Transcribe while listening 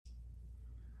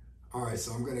All right,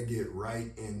 so I'm gonna get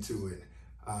right into it.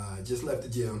 Just left the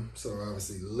gym, so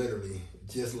obviously, literally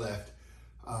just left.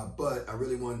 But I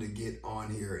really wanted to get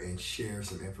on here and share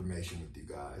some information with you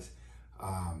guys.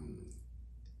 Um,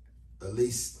 at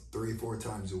least 3 or 4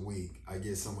 times a week, I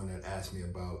get someone that asks me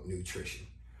about nutrition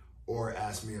or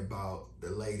asks me about the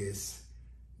latest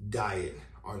diet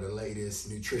or the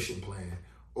latest nutrition plan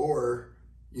or,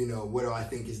 what do I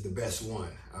think is the best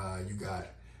one? You got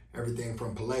everything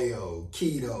from paleo,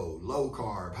 keto, low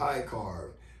carb, high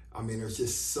carb. I mean, there's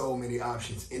just so many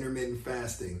options, intermittent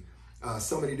fasting,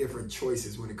 so many different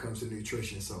choices when it comes to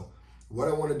nutrition. So what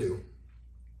I want to do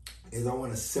is I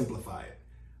want to simplify it.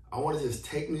 I want to just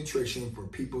take nutrition for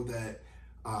people that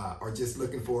are just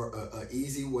looking for a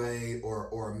easy way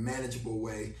or a manageable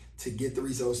way to get the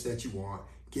results that you want,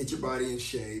 get your body in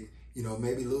shape,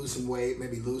 maybe lose some weight,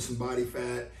 maybe lose some body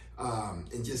fat,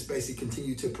 and just basically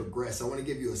continue to progress. I want to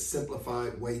give you a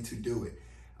simplified way to do it.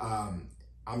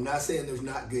 I'm not saying there's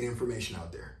not good information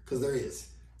out there, because there is.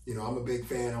 I'm a big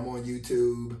fan. I'm on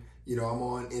YouTube, I'm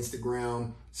on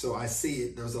Instagram, so I see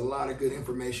it. There's a lot of good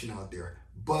information out there,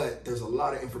 but there's a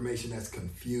lot of information that's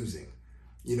confusing,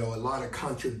 a lot of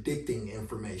contradicting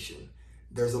information.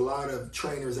 There's a lot of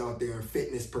trainers out there and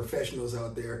fitness professionals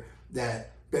out there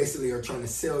that basically are trying to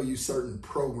sell you certain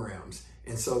programs.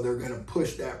 And so they're going to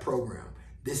push that program.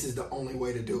 This is the only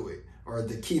way to do it. Or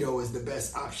the keto is the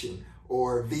best option.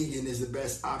 Or vegan is the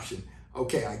best option.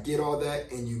 Okay, I get all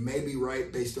that, and you may be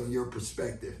right based on your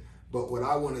perspective. But what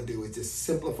I want to do is just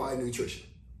simplify nutrition.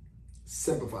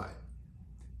 Simplify it.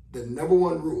 The number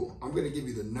one rule, I'm going to give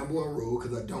you the number one rule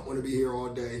because I don't want to be here all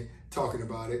day talking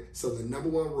about it. So the number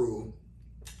one rule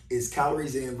is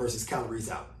calories in versus calories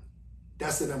out.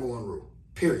 That's the number one rule,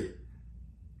 period.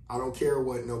 I don't care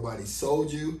what nobody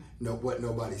sold you, what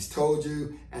nobody's told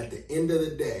you. At the end of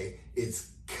the day, it's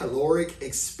caloric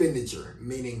expenditure,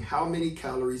 meaning how many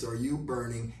calories are you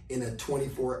burning in a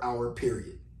 24-hour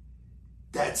period.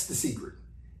 That's the secret.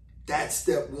 That's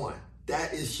step one.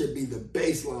 That should be the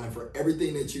baseline for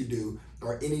everything that you do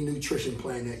or any nutrition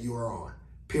plan that you are on,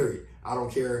 period. I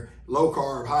don't care, low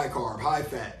carb, high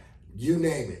fat, you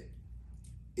name it.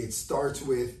 It starts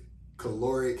with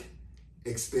caloric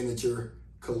expenditure,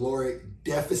 caloric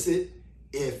deficit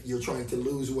if you're trying to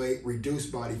lose weight, reduce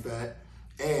body fat,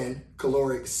 and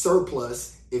caloric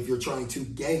surplus if you're trying to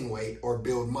gain weight or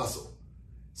build muscle.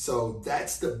 So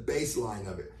that's the baseline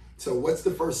of it. So what's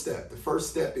the first step? The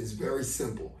first step is very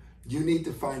simple. You need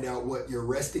to find out what your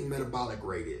resting metabolic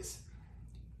rate is.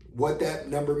 What that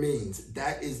number means,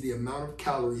 that is the amount of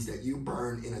calories that you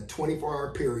burn in a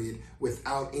 24-hour period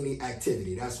without any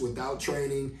activity. That's without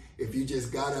training. If you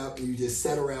just got up and you just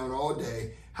sat around all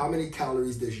day, how many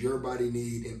calories does your body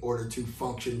need in order to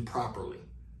function properly?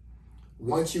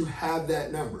 Once you have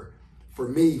that number, for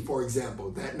me, for example,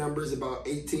 that number is about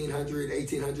 1,800,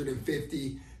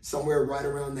 1,850, somewhere right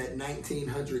around that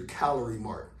 1,900 calorie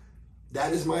mark.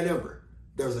 That is my number.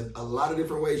 There's a lot of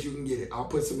different ways you can get it. I'll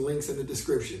put some links in the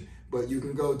description, but you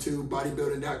can go to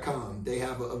bodybuilding.com. They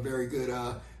have a very good,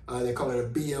 they call it a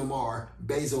BMR,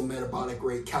 basal metabolic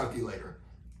rate calculator.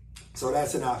 So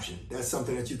that's an option. That's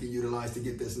something that you can utilize to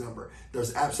get this number.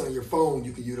 There's apps on your phone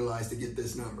you can utilize to get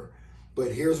this number.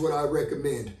 But here's what I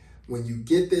recommend. When you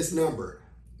get this number,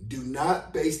 do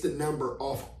not base the number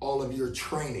off all of your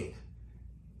training.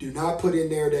 Do not put in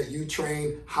there that you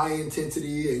train high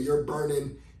intensity and you're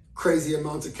burning crazy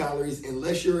amounts of calories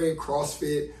unless you're in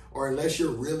CrossFit or unless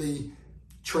you're really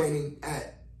training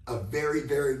at a very,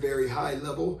 very, very high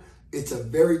level. It's a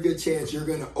very good chance you're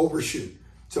going to overshoot.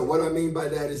 So what I mean by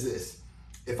that is this.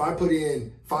 If I put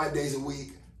in 5 days a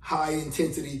week, high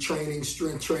intensity training,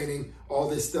 strength training, all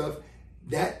this stuff,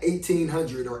 that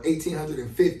 1,800 or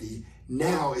 1,850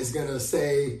 now is going to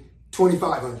say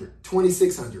 2,500,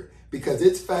 2,600. Because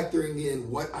it's factoring in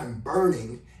what I'm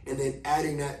burning and then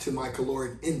adding that to my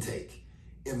caloric intake.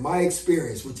 In my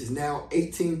experience, which is now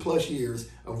 18 plus years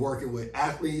of working with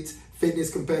athletes,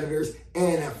 fitness competitors,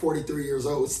 and at 43 years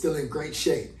old, still in great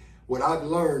shape, what I've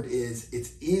learned is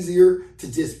it's easier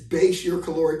to just base your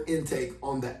caloric intake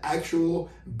on the actual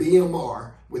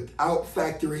BMR without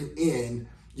factoring in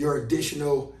your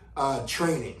additional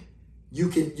training. You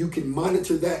can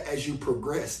monitor that as you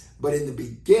progress, but in the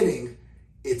beginning,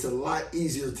 it's a lot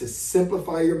easier to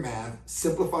simplify your math,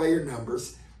 simplify your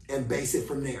numbers, and base it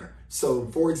from there. So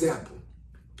for example,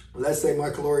 let's say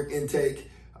my caloric intake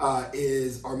my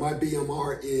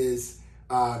BMR is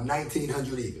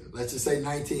 1,900 even. Let's just say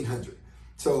 1,900.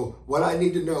 So what I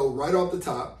need to know right off the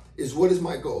top is, what is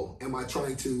my goal? Am I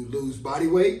trying to lose body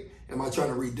weight? Am I trying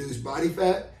to reduce body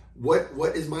fat?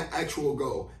 What is my actual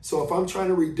goal? So if I'm trying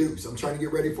to reduce, I'm trying to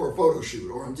get ready for a photo shoot,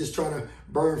 or I'm just trying to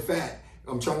burn fat,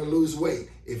 I'm trying to lose weight.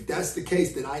 If that's the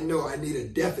case, then I know I need a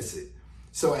deficit.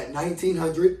 So at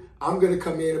 1900, I'm going to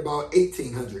come in about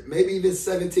 1800, maybe even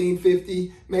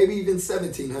 1750, maybe even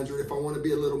 1700 if I want to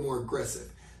be a little more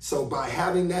aggressive. So by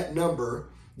having that number,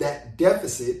 that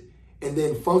deficit, and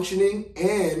then functioning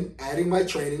and adding my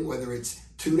training, whether it's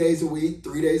 2 days a week,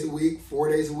 3 days a week, 4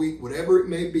 days a week, whatever it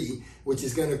may be, which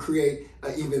is going to create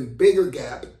an even bigger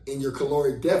gap in your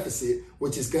caloric deficit,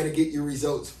 which is going to get you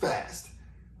results fast.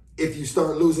 If you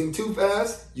start losing too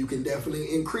fast, you can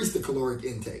definitely increase the caloric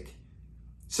intake.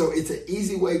 So it's an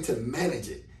easy way to manage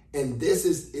it. And this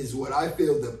is what I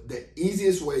feel the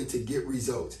easiest way to get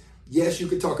results. Yes, you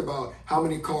could talk about how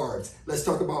many carbs. Let's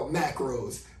talk about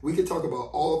macros. We could talk about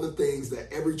all the things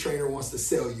that every trainer wants to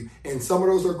sell you. And some of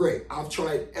those are great. I've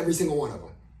tried every single one of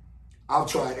them. I've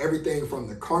tried everything from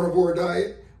the carnivore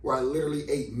diet, where I literally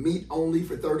ate meat only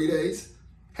for 30 days.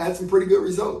 Had some pretty good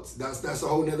results. That's a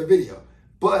whole nother video.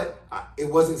 But it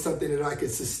wasn't something that I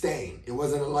could sustain. It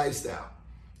wasn't a lifestyle.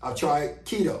 I've tried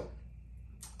keto.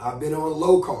 I've been on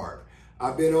low carb.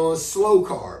 I've been on slow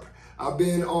carb. I've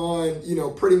been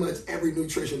on, pretty much every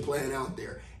nutrition plan out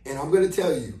there. And I'm going to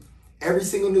tell you, every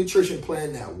single nutrition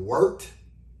plan that worked,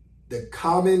 the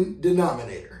common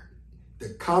denominator, the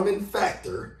common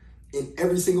factor in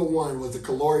every single one was a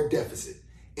caloric deficit.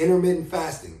 Intermittent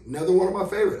fasting, another one of my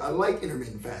favorite. I like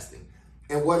intermittent fasting.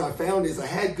 And what I found is I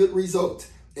had good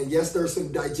results. And yes, there's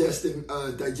some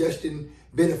digestion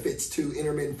benefits to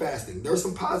intermittent fasting. There's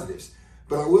some positives.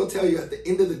 But I will tell you, at the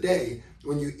end of the day,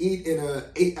 when you eat in an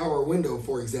 8-hour window,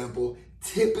 for example,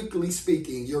 typically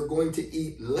speaking, you're going to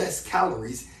eat less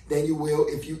calories than you will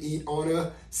if you eat on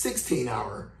a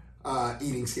 16-hour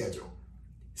eating schedule.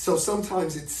 So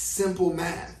sometimes it's simple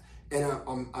math. And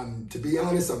I'm to be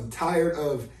honest, I'm tired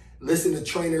of listening to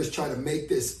trainers try to make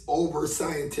this over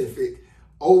scientific,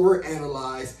 over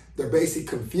analyzed. They're basically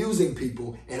confusing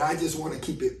people, and I just want to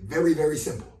keep it very, very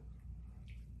simple.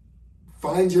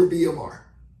 Find your BMR,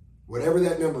 whatever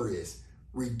that number is.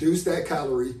 Reduce that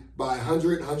calorie by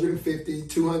 100, 150,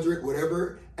 200,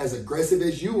 whatever, as aggressive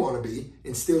as you want to be,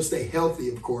 and still stay healthy,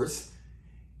 of course.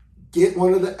 Get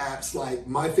one of the apps like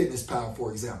MyFitnessPal,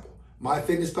 for example.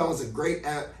 MyFitnessPal is a great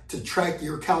app to track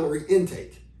your calorie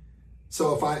intake.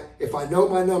 So if I know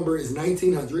my number is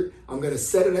 1900, I'm going to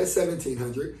set it at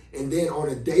 1700, and then on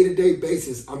a day-to-day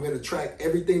basis, I'm going to track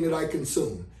everything that I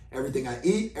consume, everything I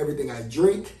eat, everything I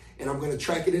drink, and I'm going to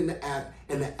track it in the app,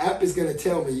 and the app is going to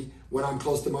tell me when I'm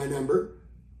close to my number.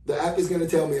 The app is going to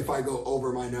tell me if I go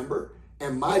over my number,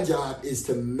 and my job is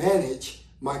to manage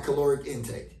my caloric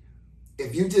intake.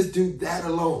 If you just do that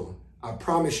alone, I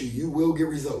promise you, you will get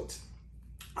results.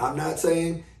 I'm not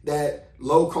saying that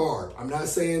low carb. I'm not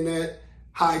saying that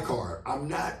high carb. I'm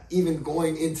not even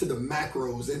going into the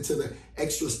macros, into the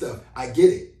extra stuff. I get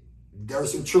it.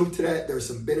 There's some truth to that. There's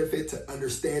some benefit to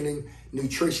understanding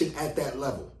nutrition at that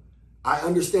level. I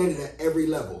understand it at every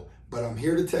level, but I'm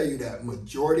here to tell you that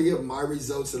majority of my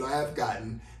results that I have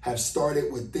gotten have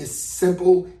started with this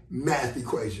simple math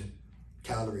equation.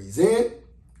 Calories in,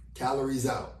 calories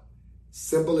out.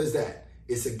 Simple as that.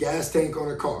 It's a gas tank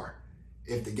on a car.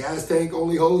 If the gas tank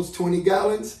only holds 20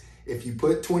 gallons, if you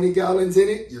put 20 gallons in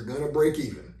it, you're going to break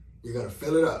even. You're going to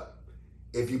fill it up.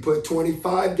 If you put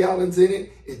 25 gallons in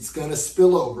it, it's going to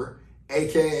spill over,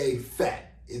 aka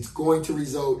fat. It's going to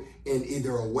result in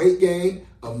either a weight gain,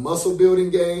 a muscle building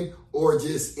gain, or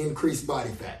just increased body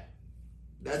fat.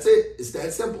 That's it. It's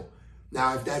that simple.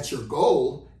 Now, if that's your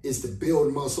goal, is to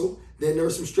build muscle, then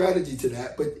there's some strategy to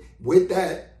that. But with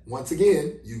that, once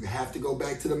again, you have to go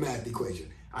back to the math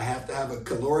equation. I have to have a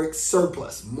caloric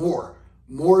surplus, more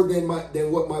than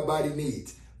what my body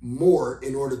needs, more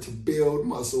in order to build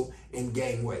muscle and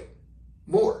gain weight.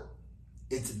 More.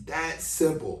 It's that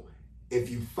simple. If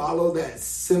you follow that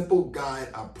simple guide,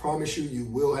 I promise you, you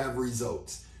will have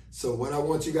results. So what I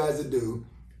want you guys to do,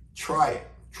 try it.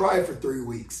 Try it for 3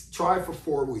 weeks. Try it for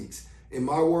 4 weeks. In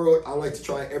my world, I like to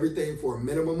try everything for a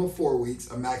minimum of 4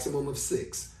 weeks, a maximum of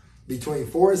 6. Between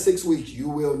 4 and 6 weeks, you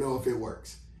will know if it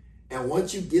works. And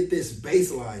once you get this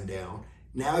baseline down,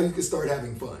 now you can start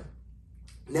having fun.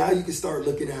 Now you can start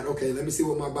looking at, okay, let me see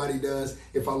what my body does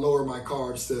if I lower my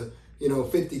carbs to,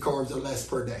 50 carbs or less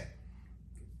per day.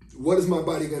 What is my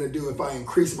body going to do if I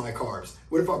increase my carbs?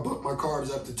 What if I bump my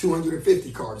carbs up to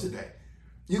 250 carbs a day?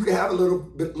 You can have a little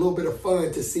bit of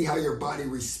fun to see how your body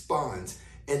responds.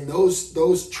 And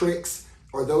those tricks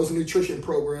or those nutrition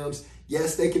programs,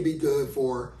 yes, they can be good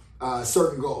for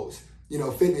certain goals.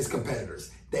 Fitness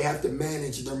competitors, they have to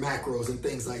manage their macros and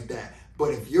things like that.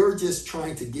 But if you're just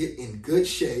trying to get in good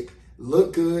shape,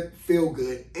 look good, feel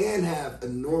good, and have a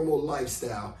normal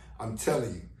lifestyle, I'm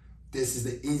telling you, this is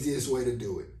the easiest way to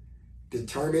do it.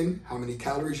 Determine how many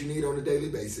calories you need on a daily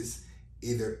basis.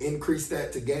 Either increase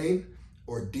that to gain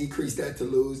or decrease that to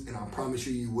lose, and I promise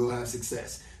you, you will have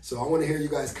success. So I want to hear you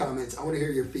guys' comments. I want to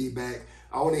hear your feedback.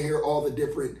 I want to hear all the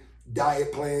different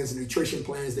diet plans, nutrition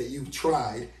plans that you've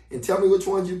tried, and tell me which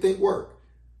ones you think work.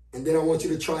 And then I want you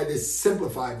to try this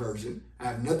simplified version. I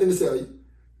have nothing to tell you.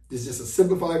 This is just a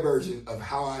simplified version of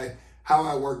how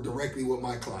I work directly with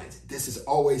my clients. This is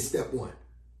always step one.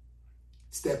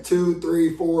 Step 2,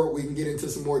 3, 4, we can get into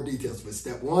some more details. But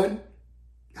step 1,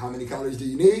 how many calories do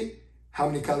you need? How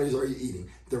many calories are you eating?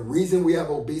 The reason we have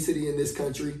obesity in this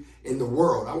country, in the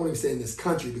world, I won't even say in this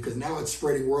country because now it's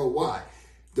spreading worldwide.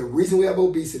 The reason we have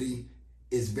obesity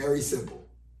is very simple.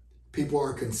 People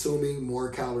are consuming more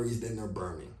calories than they're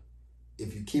burning.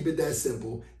 If you keep it that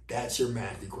simple, that's your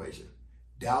math equation.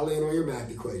 Dial in on your math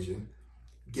equation,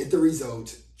 get the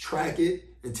results, track it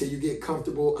until you get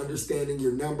comfortable understanding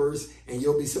your numbers, and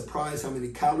you'll be surprised how many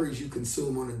calories you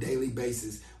consume on a daily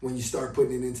basis when you start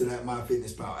putting it into that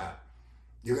MyFitnessPal app.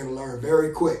 You're going to learn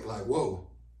very quick, like, whoa,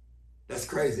 that's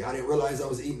crazy. I didn't realize I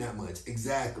was eating that much.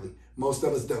 Exactly. Most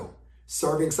of us don't.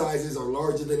 Serving sizes are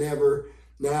larger than ever.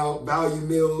 Now, value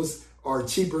meals are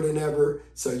cheaper than ever,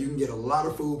 so you can get a lot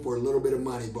of food for a little bit of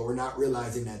money, but we're not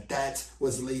realizing that that's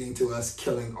what's leading to us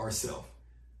killing ourselves.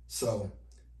 So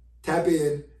tap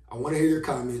in. I want to hear your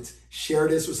comments. Share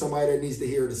this with somebody that needs to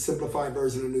hear the simplified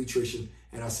version of nutrition,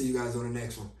 and I'll see you guys on the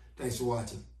next one. Thanks for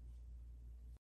watching.